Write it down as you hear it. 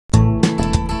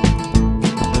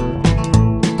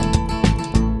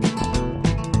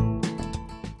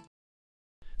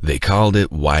They called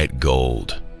it white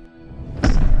gold.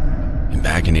 And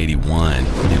back in '81,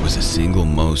 it was the single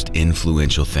most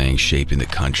influential thing shaping the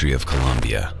country of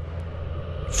Colombia.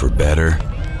 For better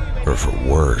or for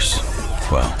worse,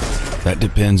 well, that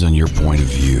depends on your point of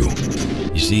view.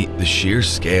 You see, the sheer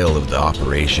scale of the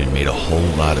operation made a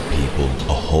whole lot of people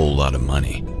a whole lot of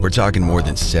money. We're talking more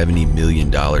than $70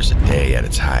 million a day at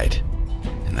its height.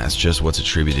 And that's just what's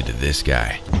attributed to this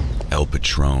guy, El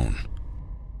Patron.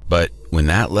 But when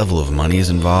that level of money is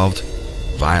involved,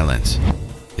 violence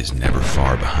is never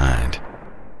far behind.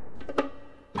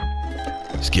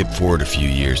 Skip forward a few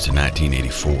years to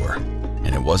 1984,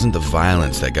 and it wasn't the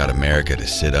violence that got America to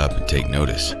sit up and take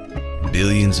notice.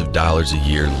 Billions of dollars a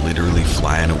year literally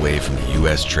flying away from the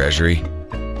US Treasury.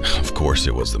 Of course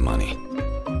it was the money.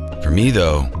 For me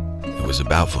though, it was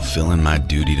about fulfilling my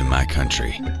duty to my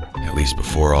country, at least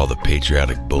before all the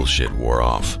patriotic bullshit wore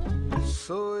off.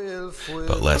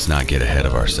 But let's not get ahead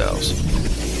of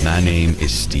ourselves. My name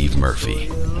is Steve Murphy,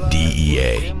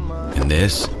 DEA, and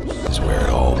this is where it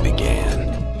all began.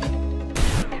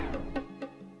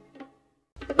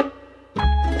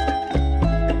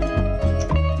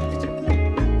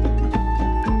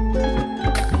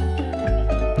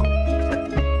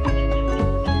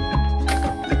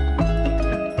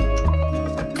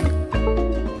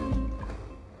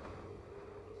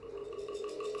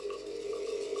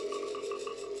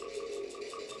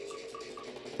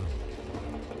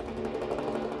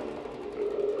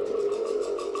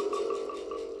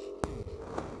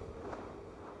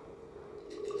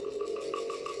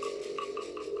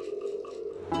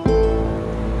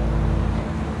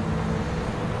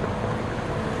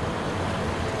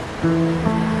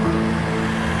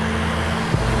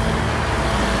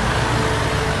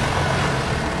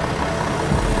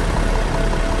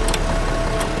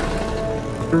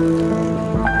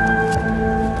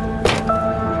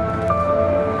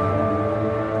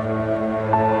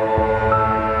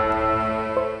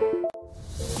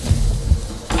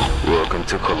 Welcome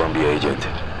to Colombia, Agent.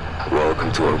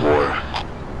 Welcome to our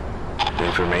war.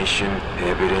 Information,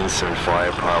 evidence, and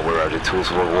firepower are the tools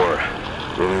of our war.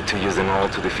 We need to use them all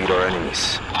to defeat our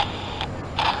enemies.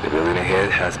 The building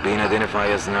ahead has been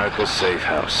identified as NARCOS safe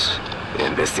house.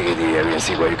 Investigate the area and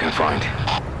see what you can find.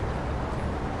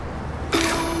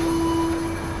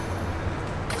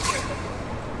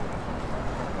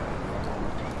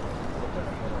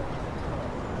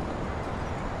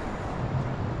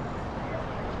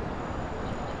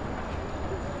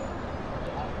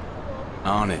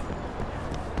 On it.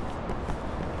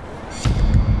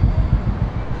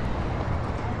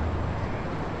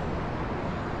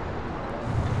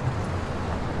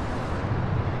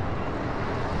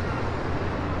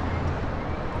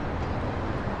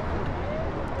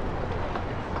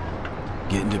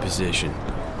 Get into position.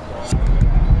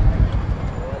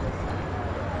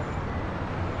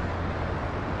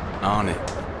 On it.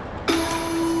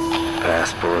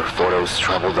 Passport, photos,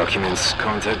 travel documents,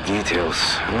 contact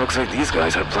details. It looks like these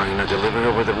guys are planning a delivery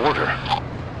over the border.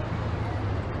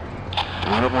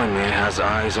 One of my men has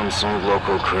eyes on some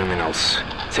local criminals.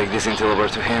 Take this intel over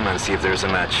to him and see if there's a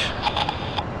match.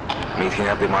 Meet him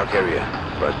at the marked area,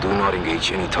 but do not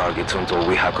engage any targets until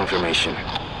we have confirmation.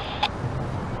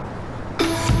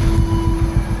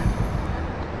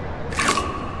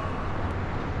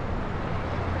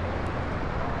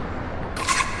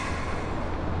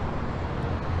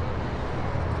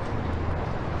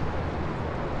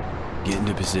 Get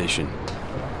into position.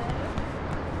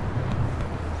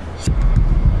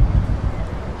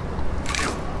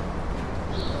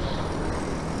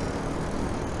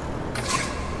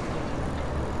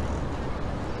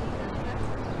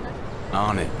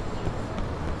 On it.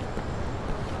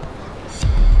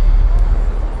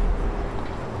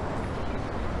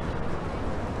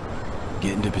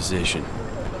 Get into position.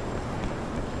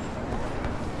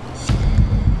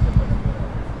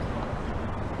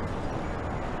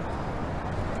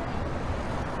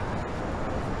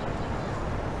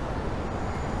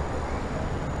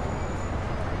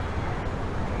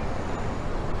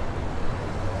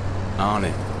 On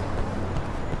it.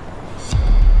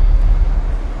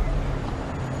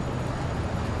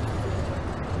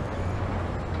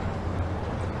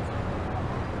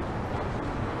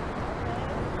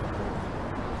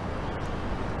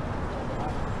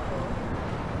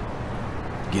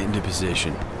 Get into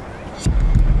position.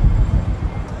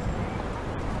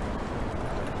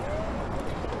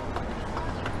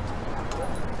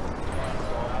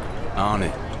 On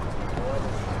it.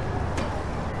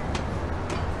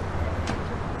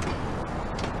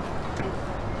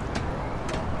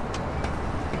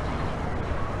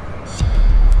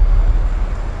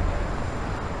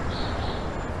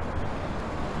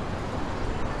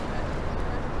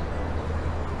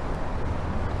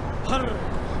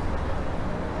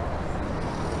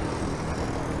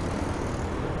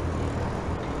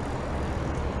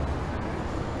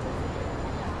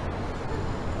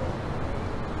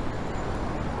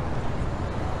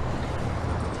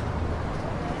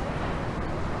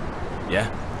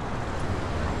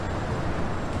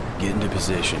 Get into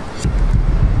position.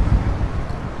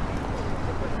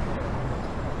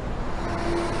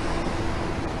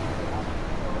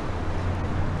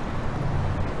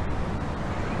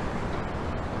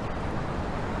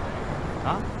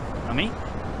 ¿Ah? ¿A mí?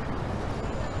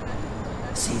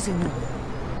 Sí, señor.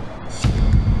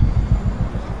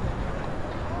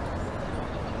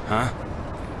 Huh?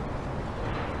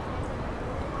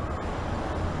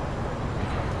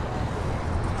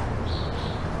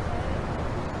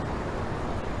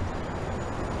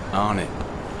 On it.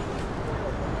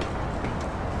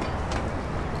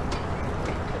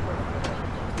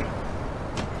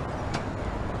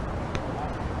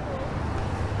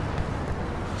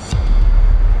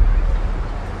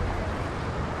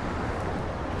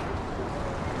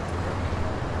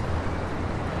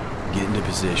 Get into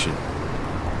position.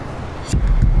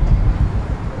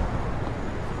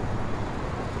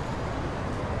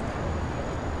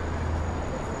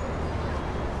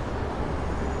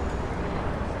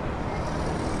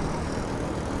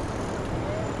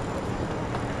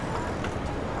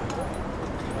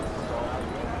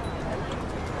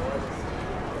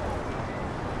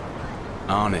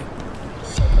 On it.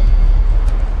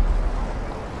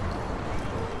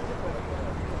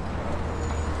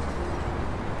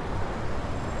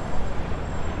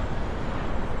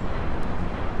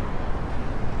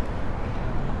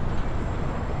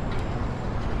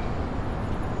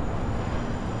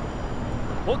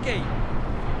 Ok.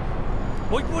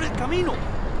 Voy por el camino.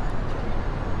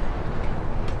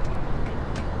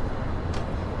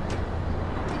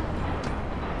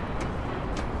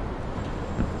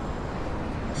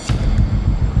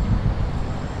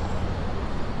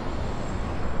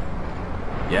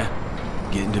 Yeah?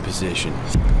 Get into position.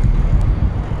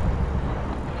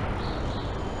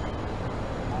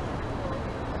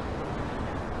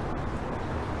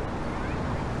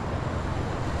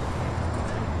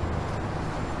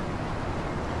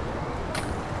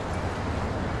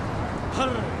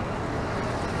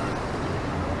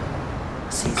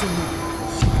 Sí, señor.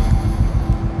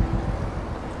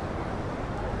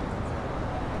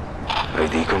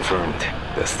 ID confirmed.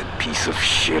 That's the piece of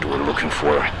shit we're looking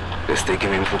for. Let's take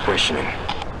him in for questioning.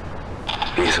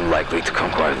 He isn't likely to come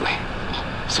quietly,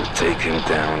 so take him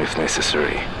down if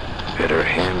necessary. Better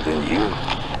him than you.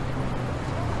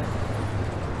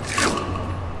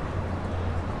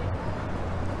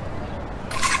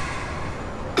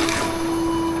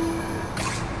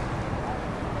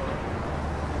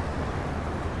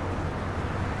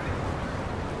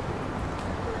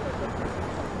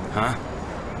 Huh?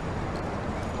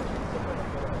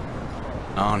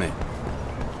 On it.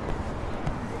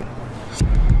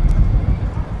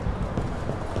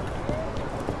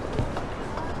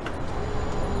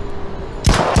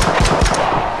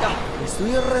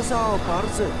 Estoy rezado,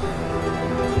 parce.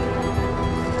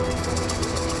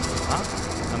 ¿Ah?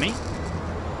 ¿A mí?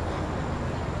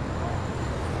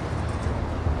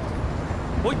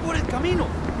 Voy por el camino.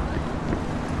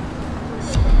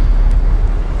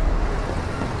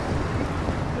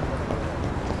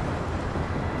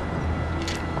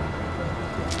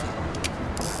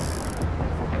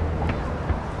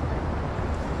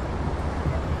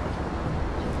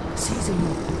 Sí,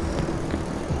 señor.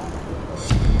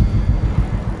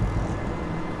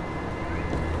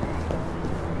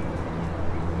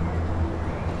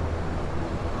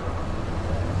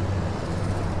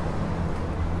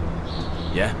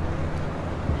 Yeah?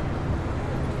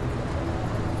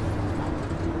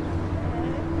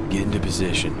 Get into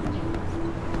position.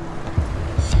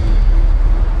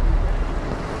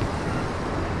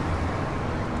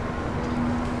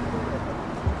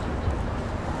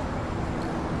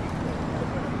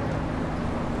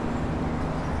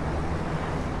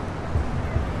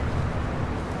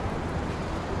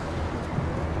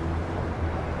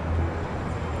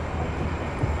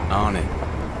 On it.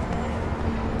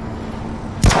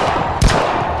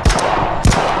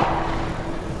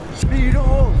 Speed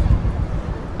off.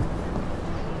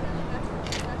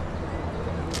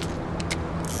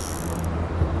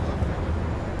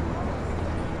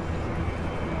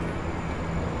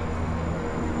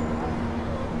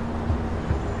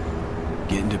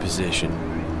 Get into position.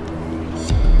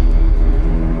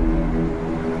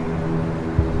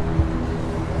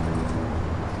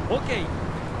 Ok.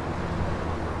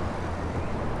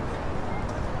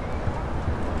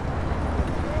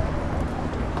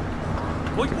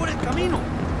 Voy por el camino.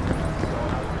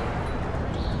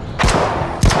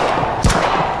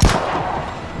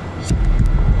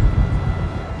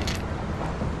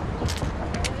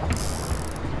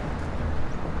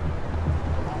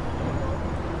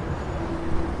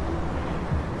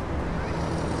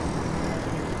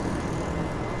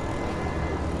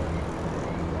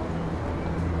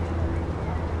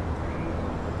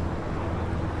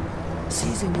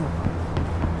 Sí, señor.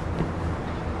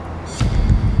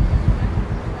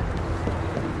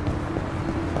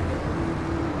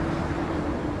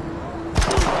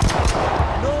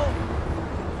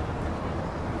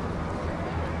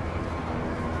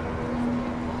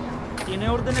 ¿Tiene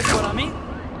órdenes para mí?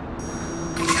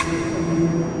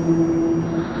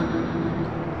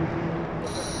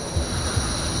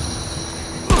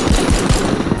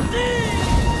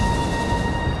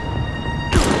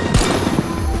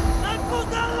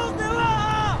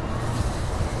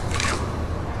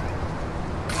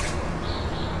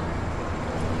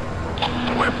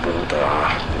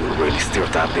 We really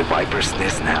stirred up the Viper's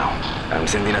nest now. I'm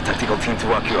sending a tactical team to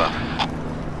walk you up.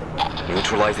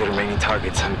 Neutralize the remaining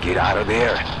targets and get out of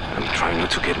there. I'm trying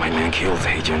not to get my men killed,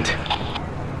 Agent.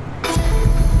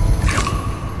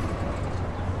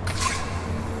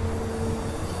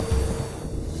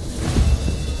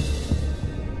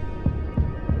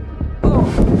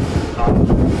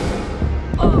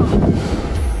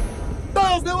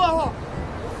 ¡Todos debajo!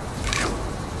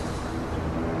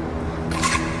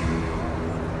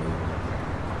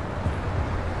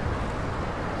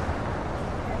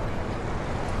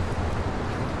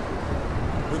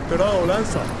 Enterado,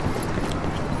 lanza.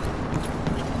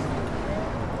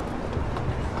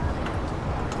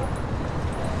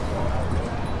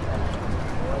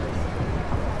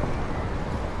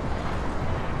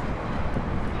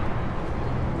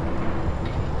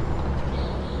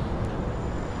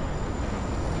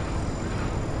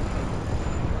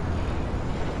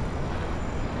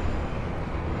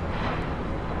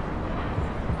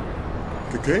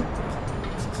 ¿Qué?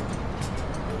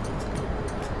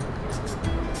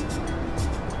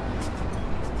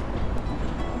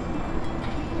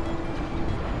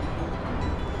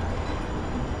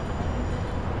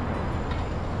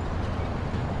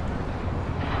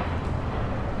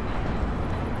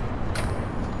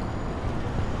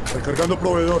 Recargando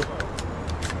proveedor.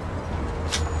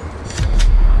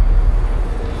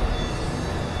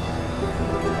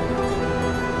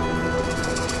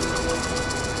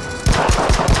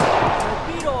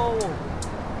 ¡Retiro!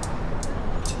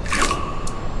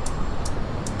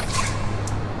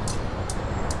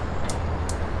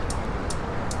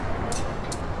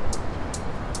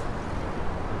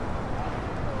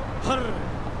 ¡Arr!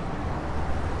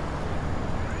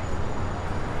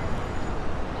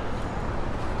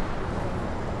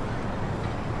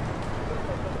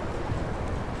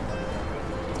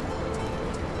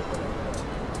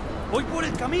 ¡Voy por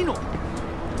el camino!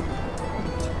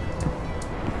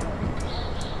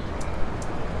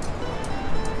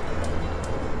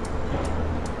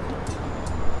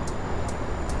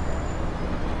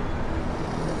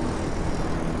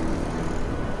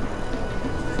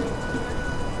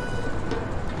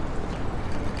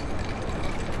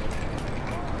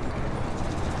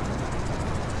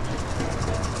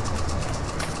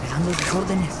 Esperando sus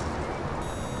órdenes.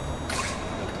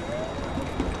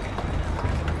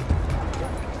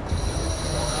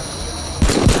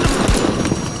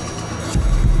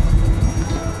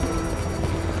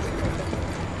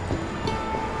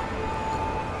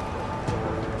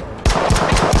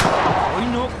 ¡Hoy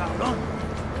no, cabrón!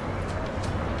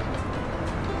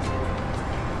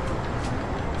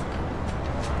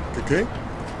 ¿Qué?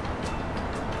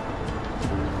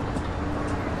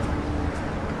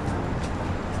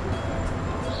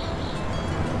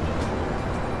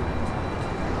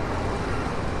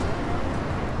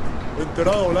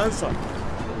 Enterado, lanza.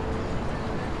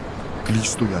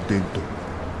 Listo y atento.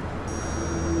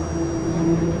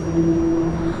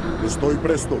 Estoy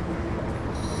presto.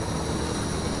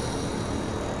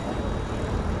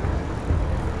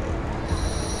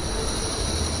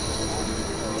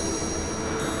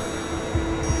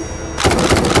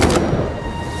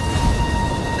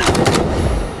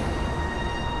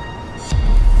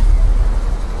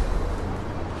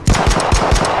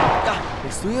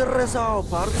 Estoy rezado,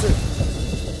 parce.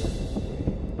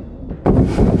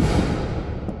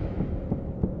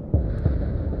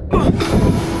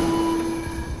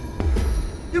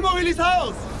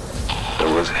 ¡Inmovilizados!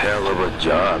 That was hell of a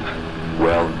job.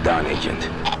 Well done, Agent.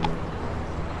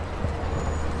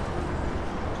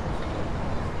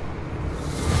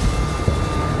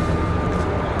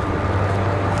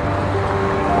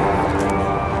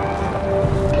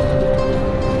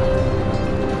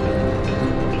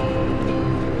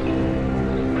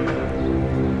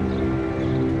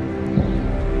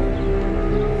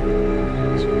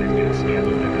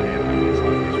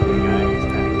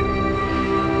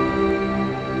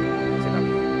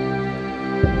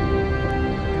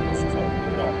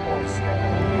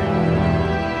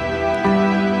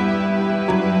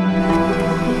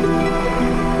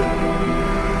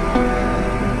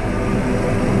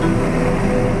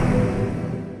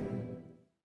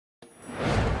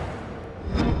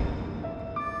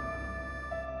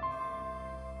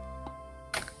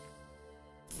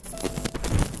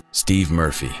 Steve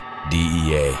Murphy,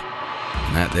 DEA.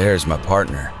 And that there's my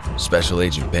partner, Special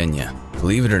Agent Pena.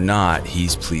 Believe it or not,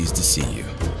 he's pleased to see you.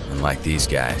 Unlike these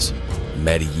guys,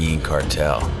 Medellin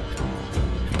Cartel.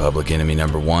 And public enemy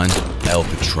number one, El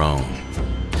Patron.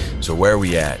 So where are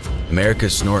we at?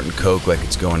 America's snorting coke like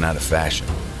it's going out of fashion.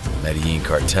 Medellin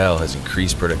Cartel has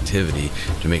increased productivity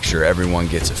to make sure everyone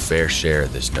gets a fair share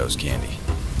of this nose candy.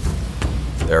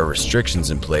 There are restrictions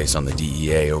in place on the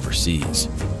DEA overseas.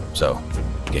 So,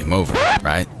 game over,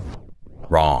 right?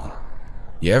 Wrong.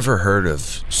 You ever heard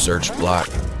of Search Block?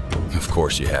 Of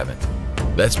course you haven't.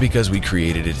 That's because we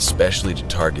created it especially to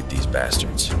target these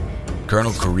bastards.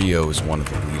 Colonel Carrillo is one of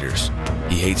the leaders.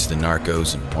 He hates the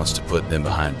narcos and wants to put them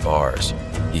behind bars.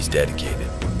 He's dedicated.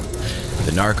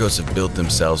 The narcos have built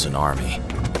themselves an army,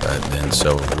 but then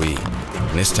so have we.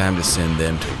 And it's time to send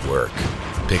them to work.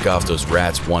 Pick off those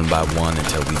rats one by one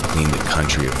until we've cleaned the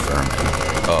country of vermin.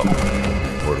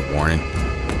 Oh, word of warning,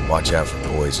 watch out for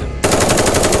poison.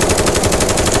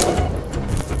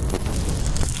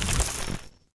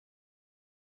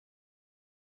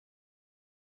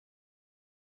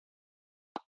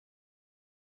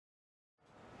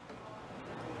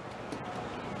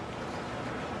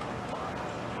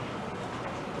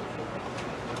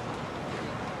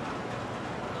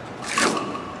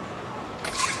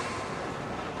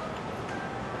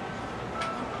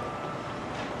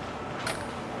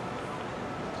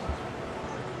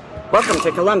 Welcome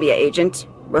to Colombia, Agent.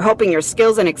 We're hoping your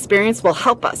skills and experience will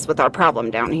help us with our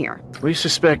problem down here. We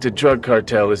suspect a drug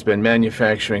cartel has been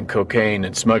manufacturing cocaine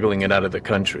and smuggling it out of the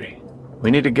country.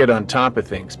 We need to get on top of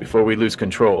things before we lose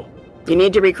control. You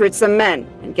need to recruit some men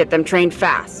and get them trained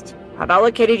fast. I've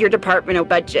allocated your department a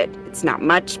budget. It's not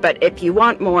much, but if you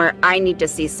want more, I need to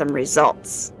see some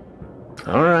results.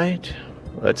 All right.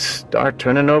 Let's start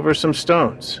turning over some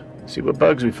stones. See what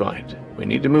bugs we find. We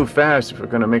need to move fast if we're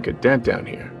going to make a dent down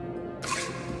here.